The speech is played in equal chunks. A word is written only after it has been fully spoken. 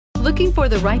Looking for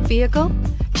the right vehicle?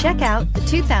 Check out the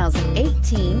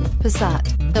 2018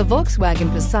 Passat. The Volkswagen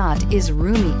Passat is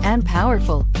roomy and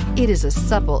powerful. It is a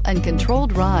supple and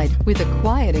controlled ride with a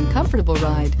quiet and comfortable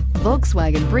ride.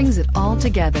 Volkswagen brings it all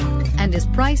together and is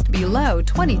priced below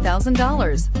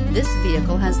 $20,000. This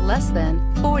vehicle has less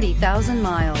than 40,000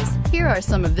 miles. Here are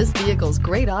some of this vehicle's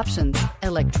great options: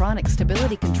 electronic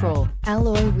stability control,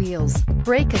 alloy wheels,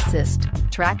 brake assist,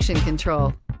 traction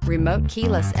control, remote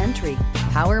keyless entry,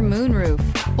 power moonroof,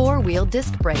 four-wheel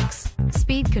disc brakes,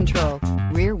 speed control,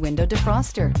 rear window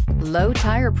defroster, low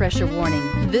tire pressure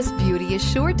warning. This beauty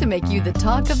is sure to make you the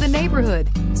talk of the neighborhood.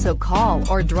 So call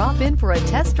or drop in for a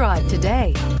test drive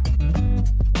today.